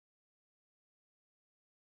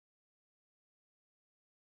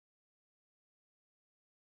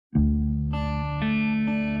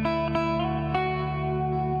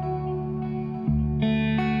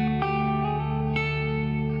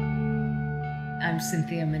I'm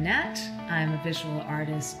Cynthia Minet. I'm a visual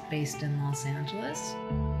artist based in Los Angeles.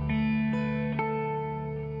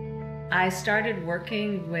 I started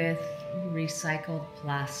working with recycled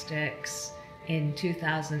plastics in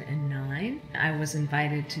 2009. I was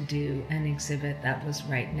invited to do an exhibit that was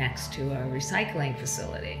right next to a recycling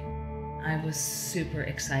facility. I was super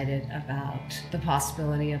excited about the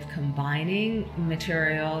possibility of combining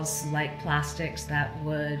materials like plastics that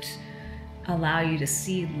would allow you to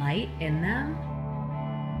see light in them.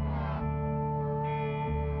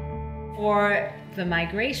 For the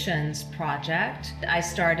Migrations project, I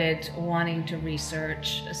started wanting to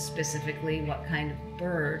research specifically what kind of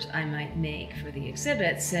bird I might make for the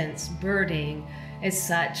exhibit, since birding is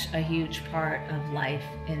such a huge part of life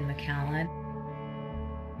in McAllen.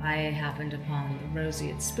 I happened upon the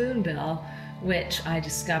Roseate Spoonbill, which I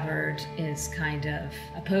discovered is kind of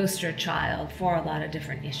a poster child for a lot of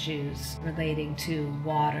different issues relating to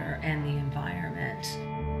water and the environment.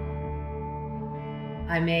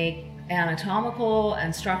 I make anatomical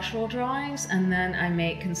and structural drawings, and then I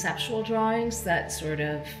make conceptual drawings that sort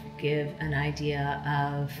of give an idea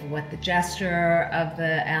of what the gesture of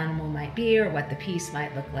the animal might be or what the piece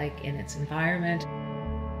might look like in its environment.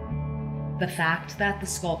 The fact that the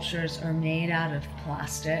sculptures are made out of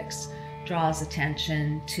plastics draws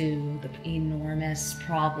attention to the enormous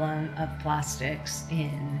problem of plastics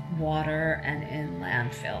in water and in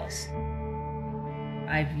landfills.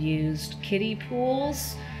 I've used kiddie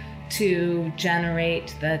pools to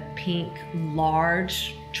generate the pink,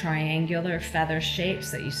 large, triangular feather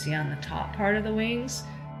shapes that you see on the top part of the wings.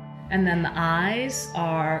 And then the eyes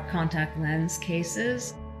are contact lens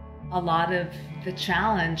cases. A lot of the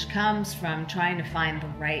challenge comes from trying to find the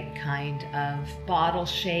right kind of bottle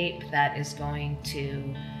shape that is going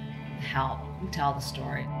to help tell the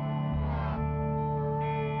story.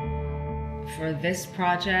 For this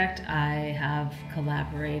project, I have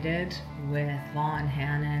collaborated with Vaughn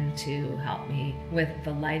Hannon to help me with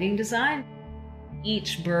the lighting design.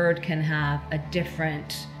 Each bird can have a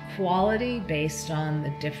different quality based on the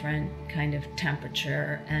different kind of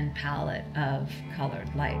temperature and palette of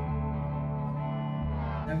colored light.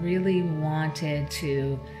 I really wanted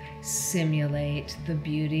to simulate the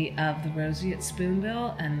beauty of the Roseate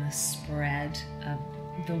Spoonbill and the spread of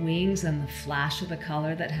the wings and the flash of the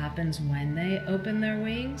color that happens when they open their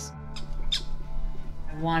wings.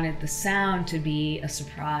 I wanted the sound to be a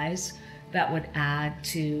surprise that would add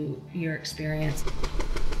to your experience.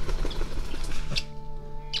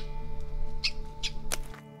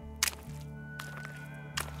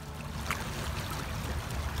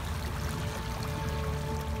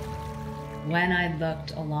 When I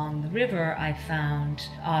looked along the river, I found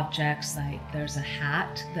objects like there's a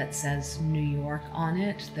hat that says New York on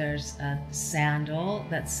it. There's a sandal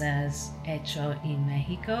that says Hecho en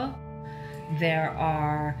Mexico. There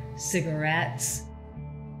are cigarettes.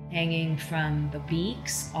 Hanging from the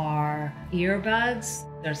beaks are earbuds.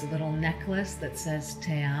 There's a little necklace that says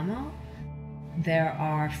Te Amo. There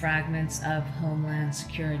are fragments of Homeland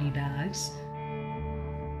Security bags.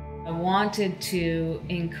 I wanted to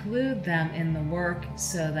include them in the work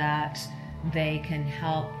so that they can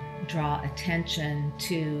help draw attention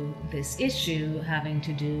to this issue having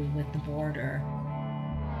to do with the border.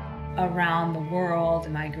 Around the world,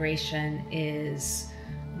 migration is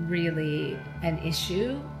really an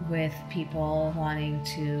issue with people wanting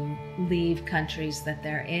to leave countries that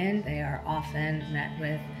they're in. They are often met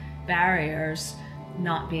with barriers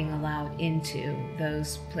not being allowed into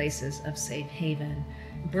those places of safe haven.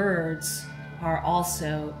 Birds are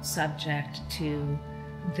also subject to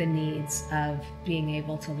the needs of being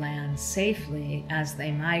able to land safely as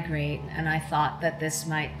they migrate, and I thought that this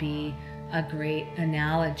might be a great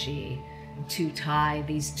analogy to tie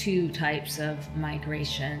these two types of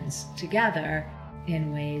migrations together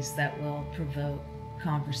in ways that will provoke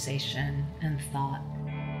conversation and thought.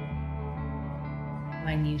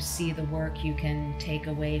 When you see the work, you can take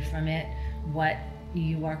away from it what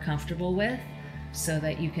you are comfortable with, so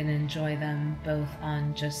that you can enjoy them both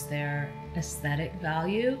on just their aesthetic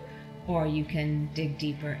value, or you can dig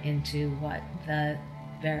deeper into what the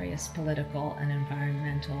various political and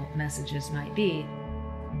environmental messages might be.